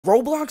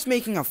Roblox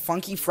making a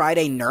Funky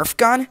Friday Nerf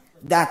gun?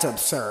 That's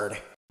absurd.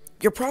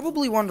 You're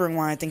probably wondering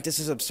why I think this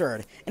is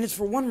absurd, and it's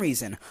for one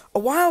reason. A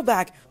while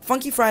back,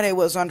 Funky Friday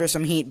was under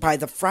some heat by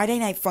the Friday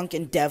Night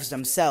Funkin' devs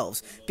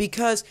themselves,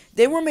 because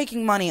they were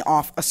making money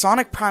off a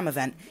Sonic Prime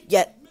event,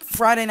 yet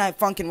Friday Night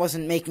Funkin'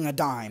 wasn't making a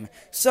dime.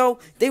 So,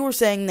 they were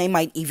saying they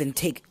might even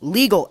take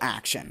legal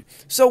action.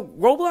 So,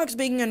 Roblox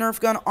making a Nerf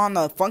gun on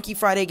the Funky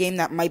Friday game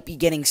that might be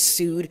getting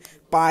sued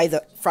by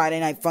the Friday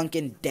Night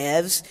Funkin'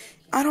 devs,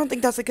 I don't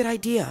think that's a good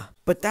idea.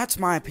 But that's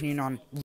my opinion on